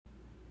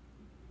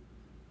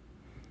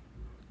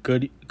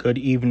Good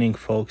evening,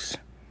 folks.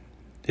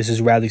 This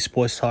is Rally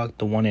Sports Talk,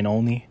 the one and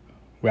only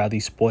Rally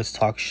Sports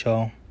Talk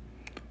show.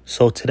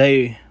 So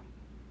today,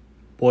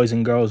 boys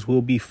and girls,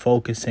 we'll be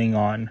focusing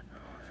on.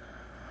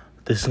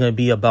 This is gonna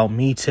be about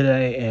me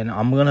today, and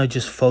I'm gonna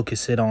just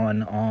focus it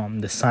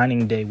on the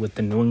signing day with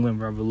the New England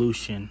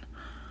Revolution.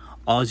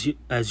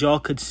 As y'all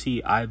could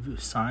see,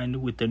 I've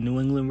signed with the New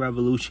England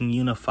Revolution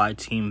Unified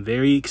team.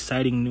 Very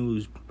exciting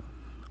news.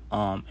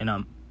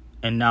 And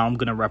now I'm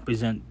gonna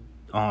represent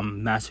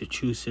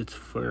Massachusetts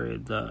for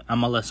the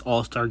MLS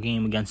All-Star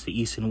game against the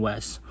East and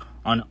West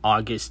on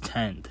August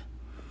 10th,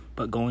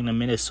 but going to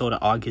Minnesota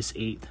August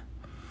 8th.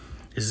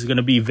 This is going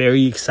to be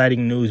very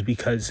exciting news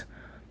because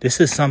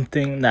this is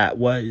something that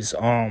was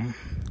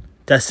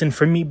destined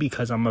for me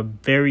because I'm a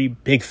very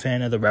big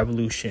fan of the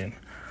Revolution.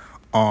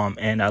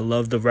 And I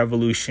love the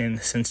Revolution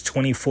since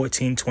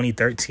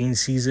 2014-2013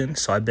 season,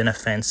 so I've been a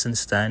fan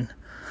since then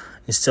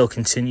and still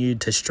continue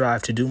to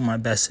strive to do my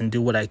best and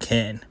do what I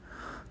can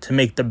to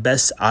make the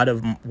best out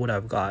of what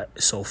I've got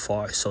so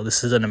far. So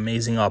this is an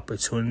amazing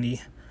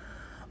opportunity.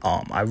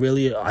 I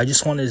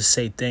just wanted to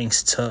say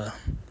thanks to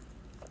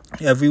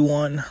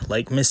everyone,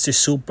 like Mr.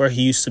 Super.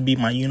 He used to be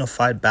my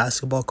unified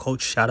basketball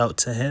coach. Shout out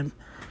to him.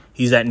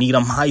 He's at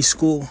Needham High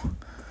School.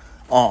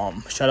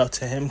 Shout out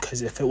to him,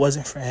 because if it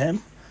wasn't for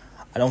him,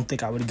 I don't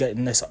think I would get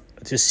in this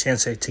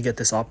chance to get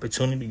this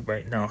opportunity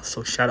right now.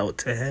 So shout out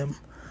to him.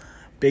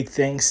 Big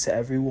thanks to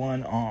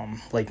everyone,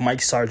 like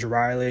Mike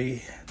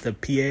Sarge-Riley, the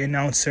PA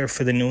announcer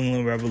for the New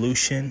England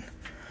Revolution,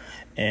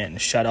 and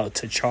shout out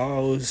to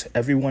Charles.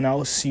 Everyone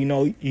else, you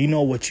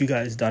know what you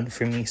guys done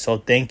for me. So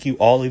thank you,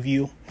 all of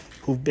you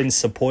who've been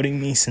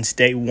supporting me since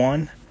day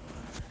one.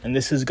 And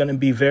this is gonna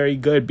be very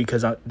good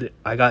because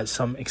I got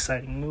some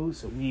exciting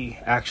news. We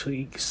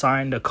actually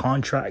signed a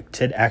contract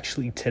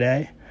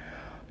today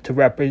to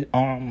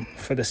represent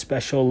for the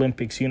Special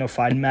Olympics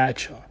Unified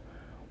match,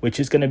 which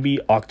is going to be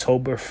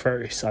October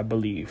 1st, I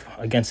believe,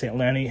 against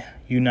Atlanta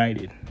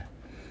United.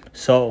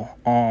 So,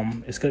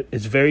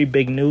 it's very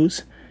big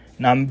news,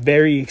 and I'm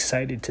very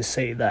excited to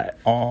say that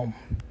I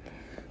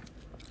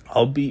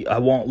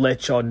won't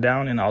let y'all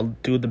down, and I'll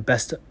do the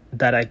best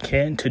that I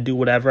can to do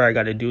whatever I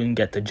got to do and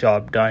get the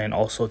job done, and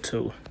also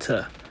to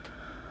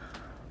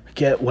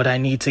get what I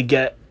need to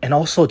get. And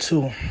also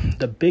too,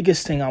 the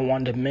biggest thing I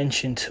wanted to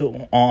mention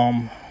too,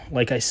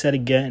 like I said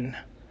again,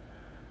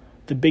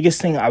 the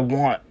biggest thing I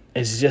want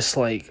is just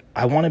I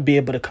want to be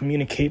able to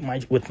communicate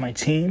with my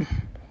team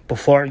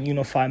before a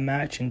unified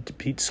match, and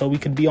so we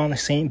could be on the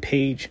same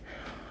page,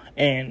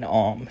 and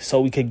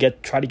so we could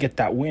try to get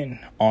that win.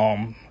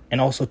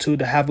 And also too,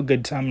 to have a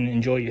good time and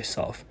enjoy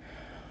yourself.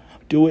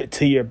 Do it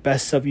to your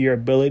best of your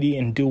ability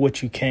and do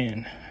what you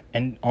can,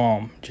 and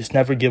just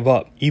never give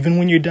up. Even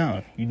when you're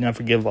down, you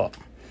never give up.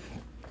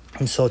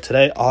 And so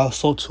today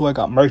also too, I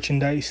got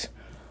merchandise.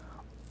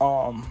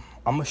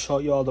 I'm going to show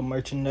y'all the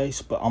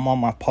merchandise, but I'm on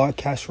my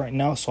podcast right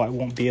now, so I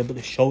won't be able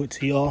to show it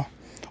to y'all.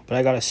 But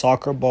I got a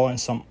soccer ball and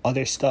some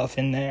other stuff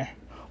in there,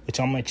 which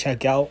I'm going to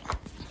check out.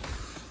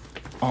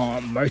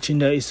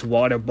 Merchandise,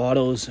 water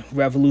bottles,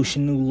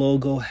 Revolution new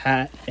logo,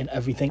 hat, and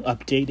everything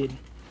updated.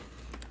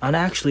 And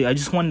actually, I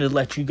just wanted to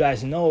let you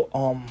guys know,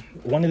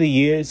 one of the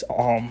years,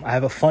 I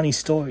have a funny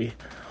story.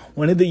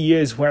 One of the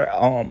years where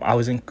I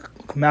was in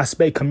Mass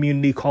Bay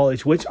Community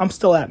College, which I'm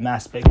still at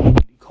Mass Bay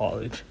Community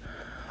College.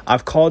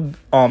 I've called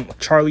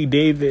Charlie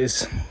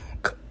Davis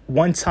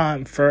one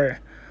time for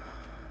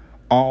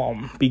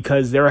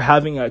because they were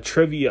having a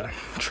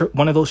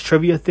one of those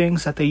trivia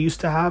things that they used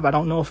to have. I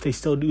don't know if they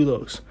still do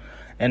those.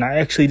 And I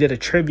actually did a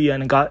trivia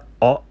and got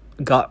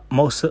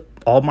most of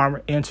all my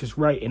answers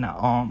right. And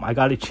I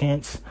got a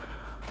chance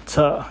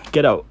to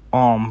get a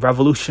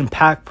Revolution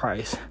pack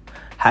prize.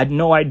 Had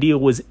no idea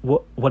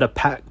what a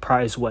pack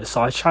prize was,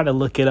 so I was trying to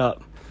look it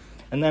up.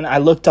 And then I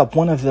looked up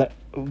one of the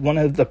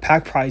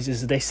pack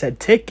prizes. They said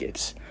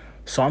tickets,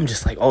 so I'm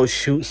just like, oh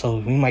shoot, so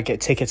we might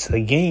get tickets to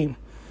the game.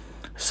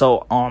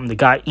 So the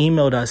guy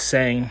emailed us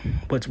saying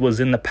what was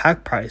in the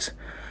pack prize,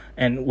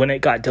 and when it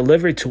got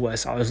delivered to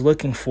us, I was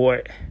looking for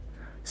it,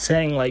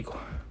 saying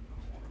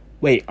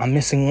wait, I'm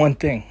missing one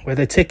thing. Where are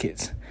the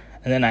tickets?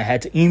 And then I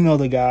had to email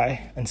the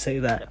guy and say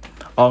that,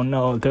 oh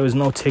no, there was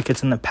no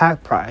tickets in the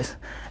pack prize,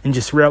 and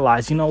just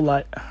realize, you know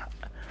what,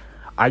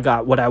 I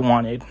got what I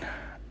wanted,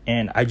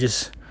 and I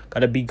just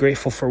gotta be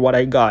grateful for what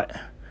I got.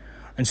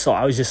 And so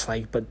I was just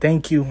like, but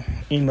thank you.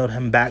 Emailed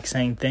him back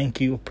saying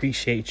thank you,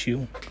 appreciate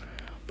you.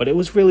 But it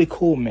was really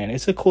cool, man.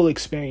 It's a cool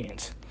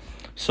experience.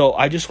 So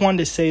I just wanted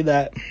to say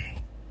that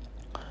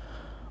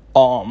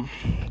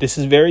this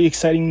is very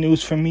exciting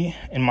news for me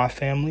and my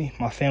family.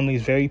 My family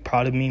is very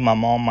proud of me. My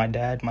mom, my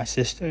dad, my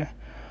sister.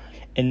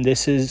 And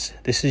this is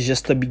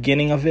just the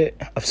beginning of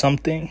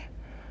something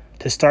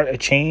to start a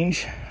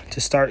change,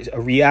 to start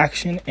a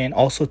reaction, and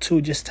also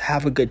to just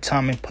have a good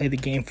time and play the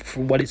game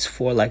for what it's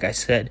for, like I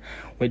said,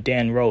 with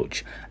Dan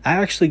Roach. I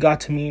actually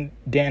got to meet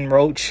Dan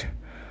Roach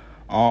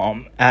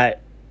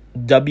at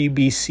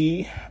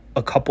WBC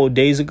a couple of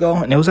days ago,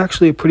 and it was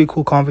actually a pretty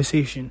cool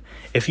conversation.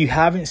 If you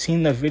haven't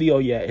seen the video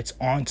yet, it's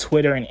on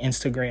Twitter and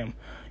Instagram.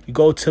 You You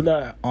go to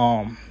the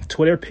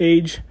Twitter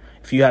page.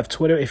 If you have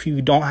Twitter, if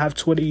you don't have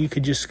Twitter, you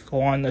could just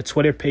go on the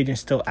Twitter page and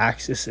still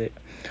access it.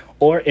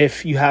 Or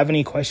if you have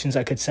any questions,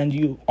 I could send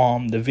you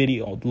the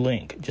video, the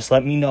link. Just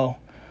let me know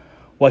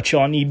what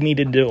y'all need me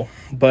to do.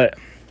 But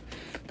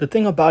the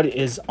thing about it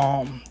is,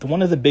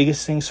 one of the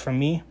biggest things for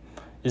me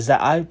is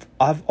that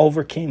I've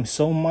overcame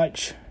so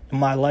much in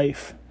my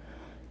life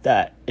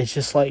that it's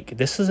just like,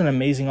 this is an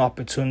amazing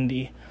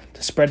opportunity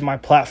to spread my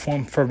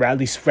platform for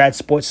Rad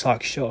Sports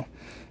Talk Show,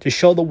 to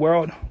show the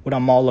world what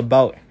I'm all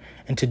about.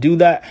 And to do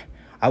that,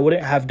 I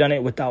wouldn't have done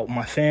it without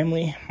my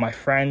family, my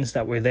friends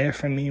that were there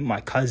for me,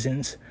 my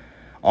cousins,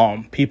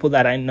 people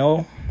that I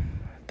know.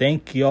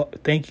 Thank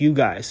you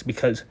guys,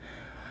 because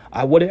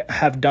I wouldn't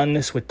have done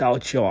this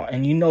without y'all.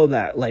 And you know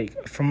that,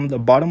 like, from the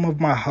bottom of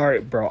my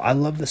heart, bro, I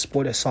love the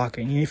sport of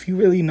soccer. And if you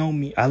really know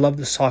me, I love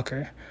the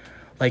soccer.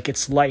 Like,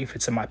 it's life.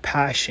 It's my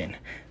passion.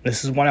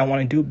 This is what I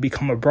want to do,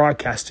 become a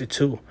broadcaster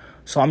too.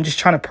 So I'm just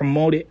trying to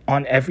promote it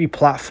on every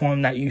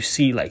platform that you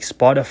see, like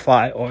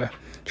Spotify, or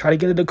try to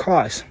get it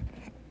across.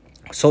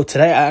 So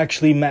today I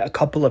actually met a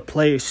couple of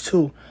players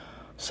too.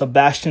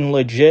 Sebastian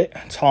Legit,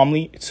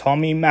 Tommy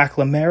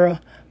McLamara,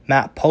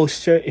 Matt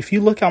Poster. If you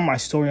look at my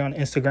story on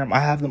Instagram, I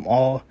have them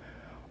all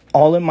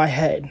in my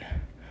head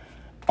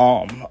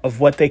of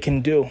what they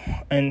can do.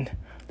 And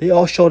they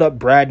all showed up.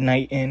 Brad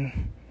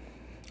Knighton,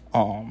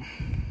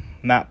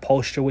 Matt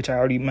Poster, which I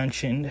already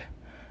mentioned,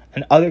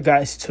 and other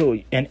guys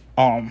too. And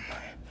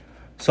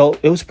so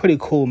it was pretty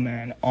cool,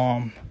 man.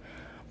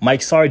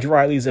 Mike Sarge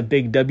Riley is a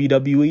big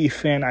WWE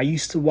fan. I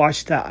used to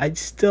watch that. I'd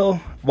still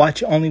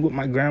watch it only with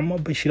my grandma,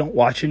 but she don't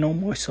watch it no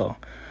more. So,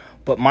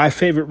 but my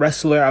favorite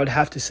wrestler, I would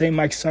have to say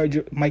Mike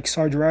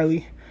Sarge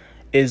Riley,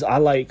 is I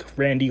like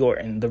Randy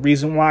Orton. The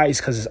reason why is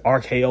because his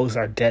RKOs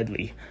are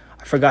deadly.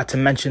 I forgot to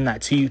mention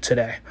that to you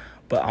today,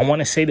 but I want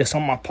to say this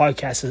on my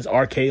podcast: his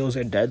RKOs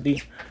are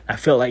deadly. I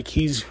feel like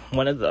he's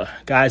one of the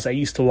guys I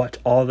used to watch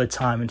all the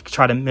time and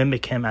try to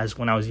mimic him as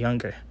when I was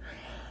younger.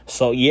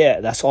 So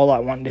yeah, that's all I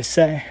wanted to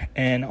say.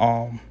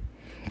 And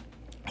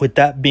with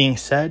that being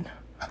said,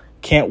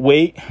 can't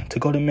wait to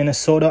go to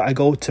Minnesota. I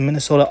go to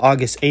Minnesota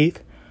August 8th.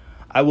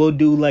 I will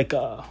do like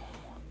a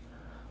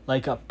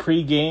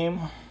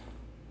pre-game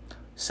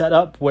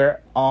setup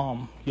where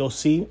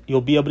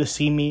you'll be able to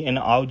see me, and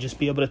I'll just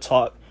be able to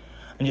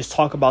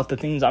talk about the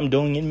things I'm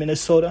doing in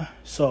Minnesota.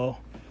 So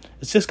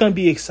it's just gonna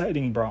be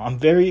exciting, bro. I'm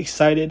very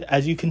excited.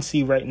 As you can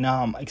see right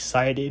now, I'm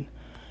excited,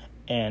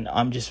 and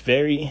I'm just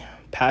very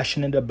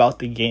passionate about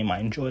the game. I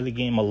enjoy the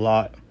game a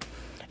lot,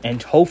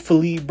 and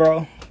hopefully,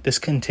 bro, this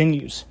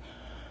continues.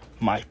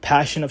 My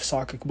passion of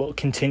soccer will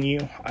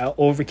continue. I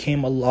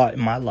overcame a lot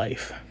in my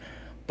life,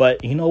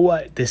 but you know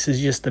what? This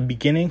is just the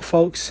beginning,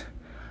 folks,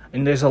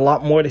 and there's a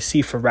lot more to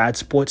see for Rad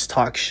Sports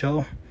Talk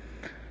Show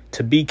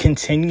to be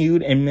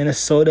continued in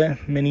Minnesota,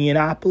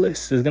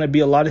 Minneapolis. There's gonna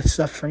be a lot of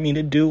stuff for me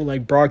to do,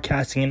 like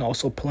broadcasting and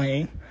also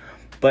playing.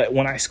 But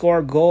when I score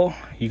a goal,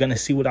 you're going to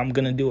see what I'm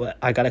going to do.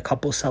 I got a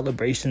couple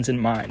celebrations in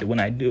mind when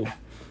I do.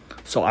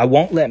 So I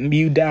won't let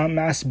you down,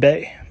 Mass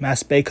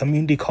Bay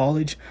Community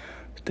College.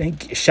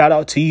 Shout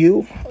out to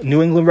you.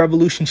 New England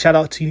Revolution, shout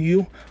out to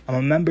you. I'm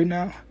a member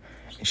now.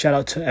 And shout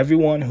out to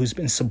everyone who's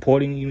been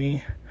supporting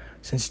me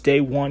since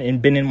day one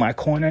and been in my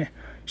corner.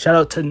 Shout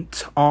out to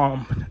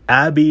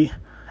Abby,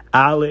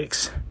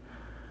 Alex,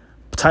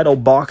 Title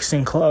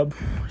Boxing Club.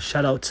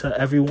 Shout out to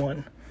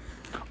everyone.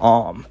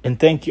 And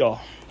thank y'all.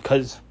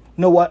 Because,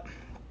 you know what?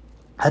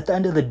 At the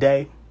end of the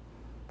day,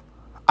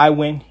 I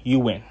win, you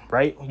win,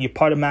 right? You're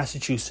part of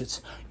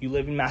Massachusetts. You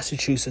live in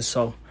Massachusetts.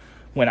 So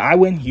when I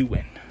win, you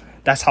win.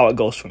 That's how it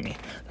goes for me.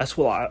 That's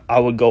what I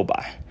would go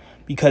by.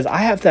 Because I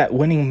have that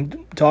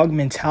winning dog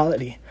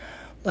mentality.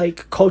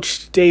 Like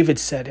Coach David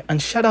said. And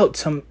shout out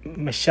to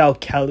Michelle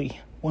Kelly,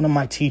 one of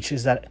my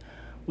teachers that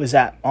was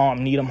at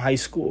Needham High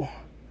School.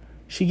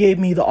 She gave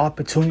me the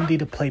opportunity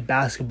to play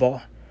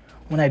basketball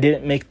when I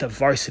didn't make the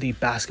varsity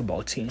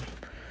basketball team.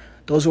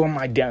 Those were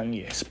my down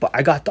years. But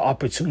I got the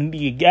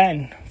opportunity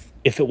again,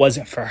 if it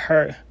wasn't for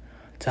her,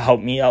 to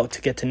help me out,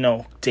 to get to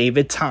know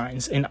David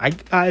Tynes. And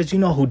guys, you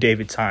know who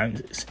David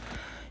Tynes is.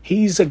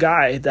 He's a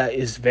guy that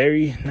is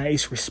very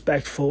nice,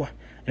 respectful,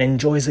 and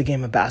enjoys the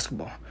game of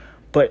basketball.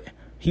 But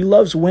he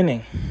loves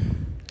winning.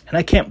 And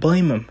I can't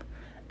blame him.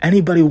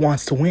 Anybody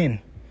wants to win.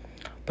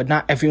 But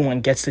not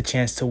everyone gets the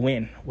chance to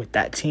win with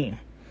that team.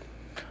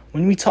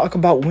 When we talk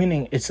about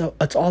winning, it's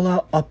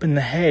all up in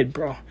the head,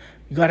 bro.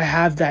 You got to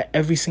have that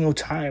every single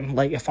time.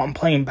 Like if I'm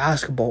playing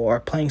basketball or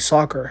playing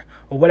soccer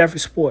or whatever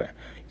sport,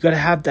 you got to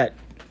have that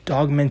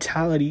dog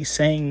mentality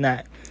saying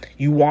that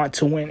you want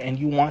to win and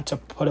you want to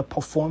put a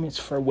performance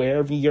for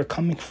wherever you're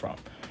coming from.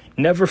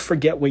 Never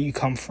forget where you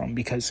come from,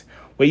 because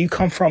where you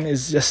come from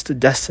is just the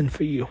destined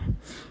for you.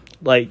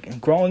 Like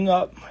growing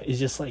up is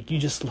just like you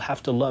just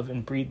have to love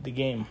and breathe the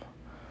game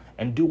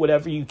and do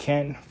whatever you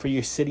can for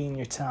your city and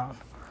your town,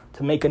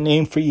 to make a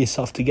name for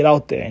yourself, to get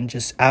out there and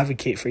just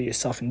advocate for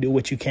yourself and do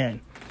what you can.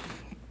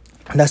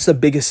 And that's the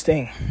biggest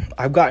thing.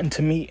 I've gotten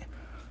to meet, I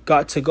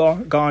got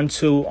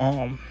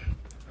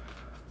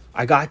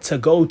to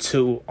go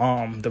to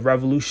the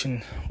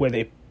Revolution where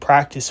they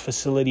practice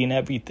facility and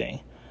everything.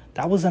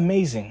 That was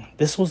amazing.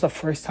 This was the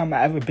first time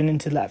I ever been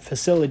into that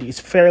facility. It's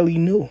fairly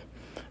new.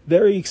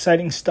 Very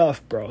exciting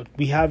stuff, bro.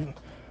 We have,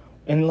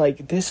 and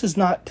like, this is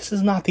not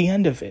the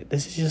end of it.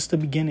 This is just the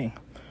beginning.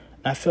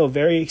 And I feel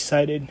very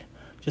excited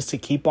just to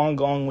keep on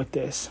going with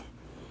this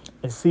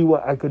and see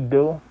what I could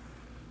do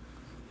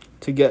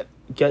to get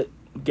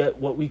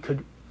what we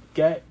could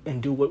get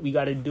and do what we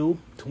got to do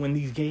to win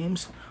these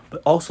games,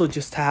 but also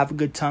just to have a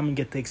good time and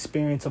get the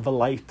experience of a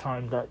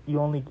lifetime that you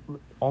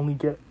only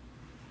get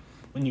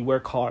when you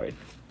work hard.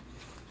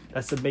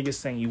 That's the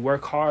biggest thing. You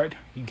work hard,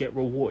 you get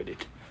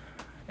rewarded.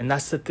 And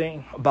that's the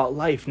thing about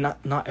life.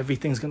 Not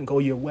everything's going to go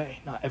your way.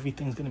 Not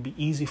everything's going to be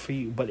easy for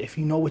you, but if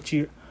you know what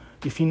you're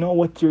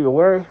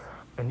worth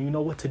and you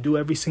know what to do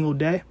every single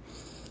day,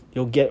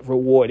 you'll get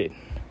rewarded.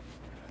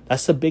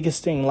 That's the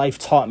biggest thing life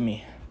taught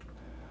me.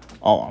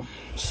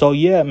 So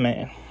yeah,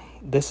 man,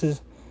 this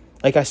is,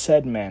 like I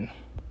said, man,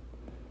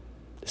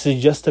 this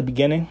is just the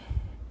beginning.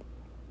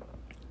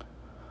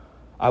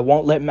 I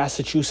won't let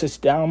Massachusetts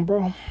down,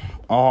 bro.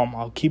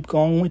 I'll keep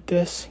going with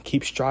this,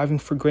 keep striving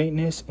for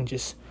greatness, and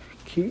just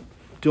keep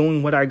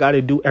doing what I got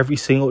to do every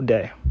single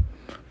day.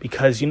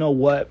 Because you know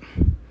what?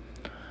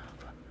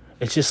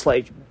 It's just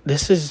like,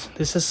 this is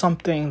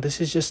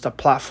just a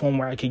platform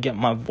where I could get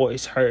my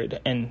voice heard,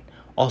 and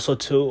also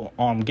to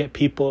get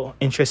people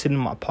interested in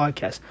my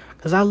podcast,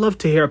 because I love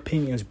to hear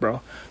opinions,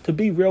 bro. To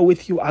be real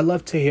with you, I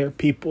love to hear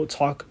people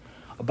talk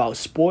about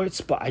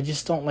sports, but I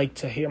just don't like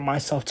to hear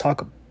myself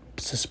talk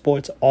to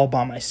sports all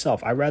by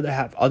myself. I'd rather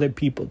have other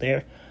people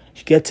there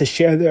get to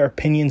share their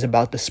opinions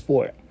about the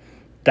sport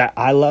that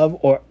I love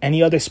or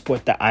any other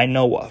sport that I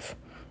know of.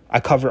 I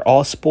cover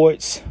all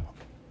sports,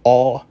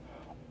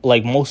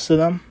 most of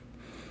them,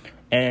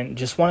 and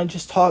just want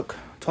to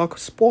talk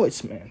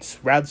sports, man. It's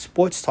rather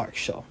sports talk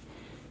show.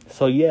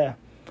 So yeah,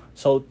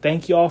 so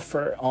thank y'all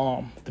for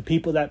the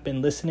people that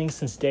been listening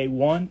since day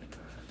one.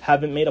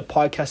 Haven't made a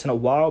podcast in a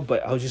while,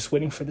 but I was just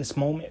waiting for this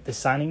moment, the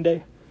signing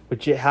day,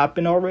 which it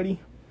happened already.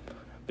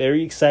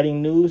 Very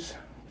exciting news.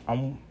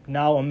 I'm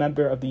now a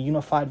member of the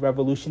Unified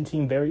Revolution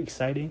team. Very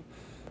exciting.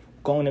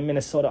 Going to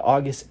Minnesota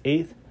August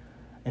 8th,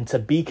 and to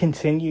be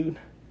continued.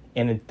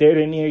 And a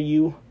theater near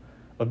you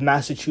of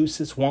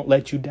Massachusetts won't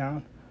let you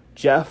down.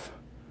 Jeff,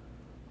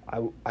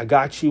 I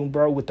got you,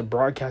 bro, with the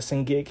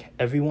broadcasting gig.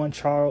 Everyone,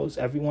 Charles,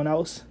 everyone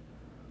else,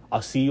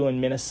 I'll see you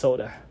in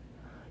Minnesota.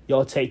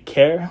 Y'all take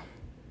care,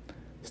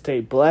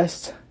 stay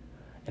blessed,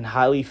 and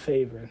highly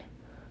favored.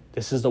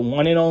 This is the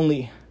one and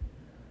only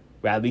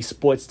Radley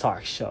Sports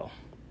Talk Show.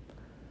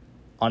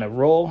 On a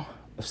roll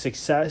of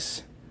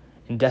success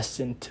and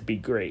destined to be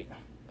great.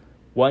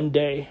 One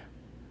day,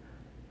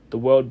 the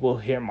world will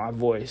hear my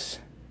voice,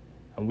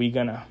 and we're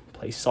gonna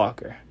play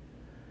soccer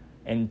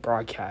and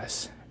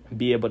broadcast and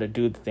be able to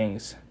do the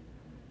things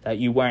that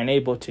you weren't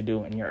able to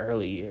do in your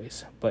early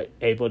years, but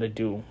able to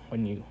do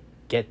when you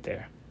get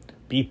there.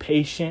 Be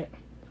patient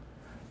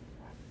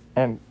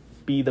and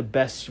be the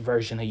best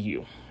version of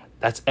you.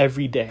 That's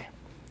every day.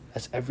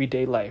 That's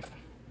everyday life.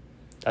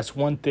 That's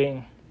one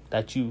thing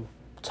that you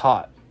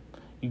taught.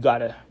 You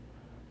gotta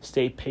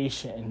stay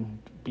patient and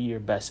be your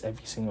best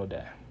every single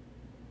day.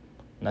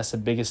 And that's the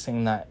biggest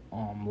thing that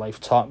life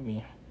taught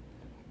me.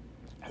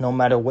 No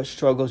matter what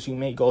struggles you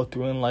may go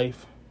through in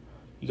life,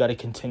 you got to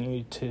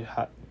continue to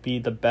be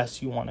the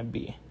best you want to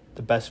be,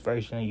 the best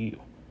version of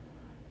you.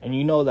 And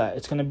you know that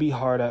it's going to be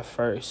hard at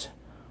first,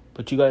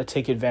 but you got to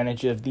take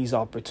advantage of these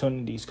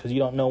opportunities, because you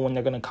don't know when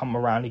they're going to come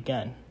around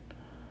again.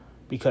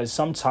 Because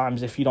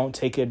sometimes if you don't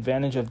take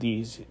advantage of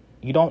these,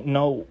 you don't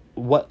know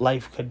what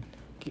life could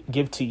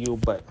give to you,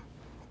 but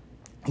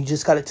you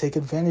just got to take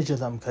advantage of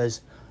them,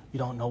 because you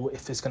don't know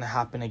if it's going to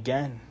happen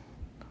again.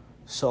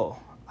 So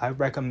I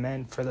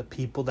recommend for the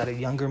people that are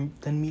younger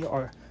than me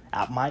or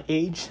at my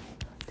age,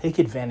 take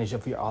advantage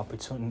of your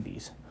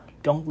opportunities.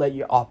 Don't let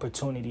your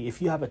opportunity,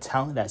 if you have a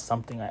talent at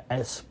something, at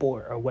a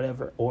sport or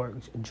whatever, or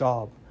a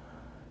job,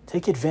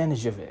 take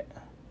advantage of it.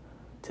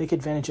 Take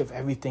advantage of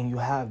everything you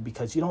have,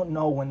 because you don't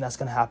know when that's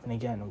going to happen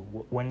again,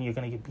 when you're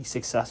going to be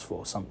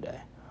successful someday.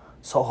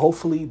 So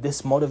hopefully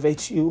this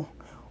motivates you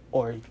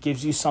or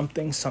gives you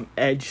something, some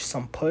edge,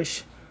 some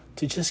push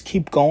to just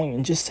keep going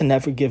and just to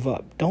never give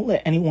up. Don't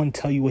let anyone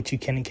tell you what you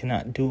can and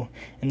cannot do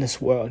in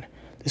this world.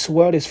 This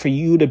world is for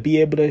you to be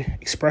able to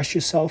express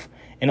yourself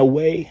in a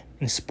way,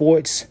 in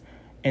sports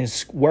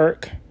and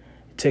work,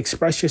 to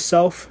express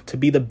yourself, to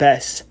be the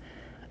best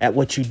at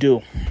what you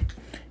do.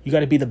 You got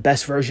to be the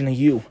best version of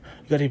you.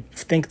 You got to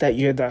think that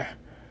you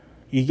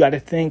got to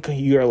think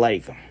you're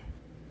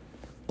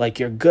like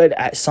you're good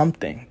at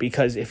something,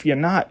 because if you're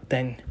not,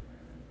 then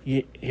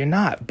you're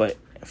not. But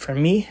for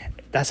me,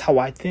 that's how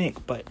I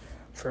think. But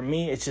for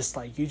me, it's just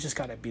like, you just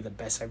got to be the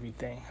best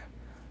everything.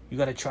 You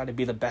got to try to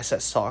be the best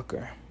at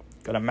soccer.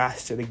 You got to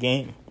master the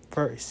game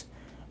first.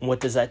 And what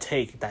does that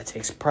take? That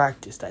takes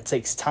practice. That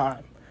takes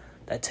time.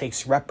 That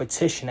takes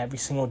repetition every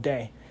single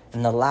day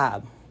in the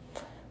lab.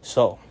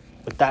 So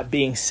with that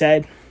being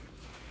said,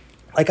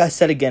 like I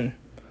said again,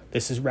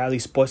 this is Radley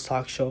Sports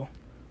Talk Show.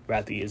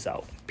 Radley is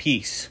out.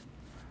 Peace.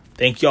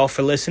 Thank y'all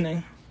for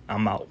listening.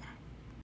 I'm out.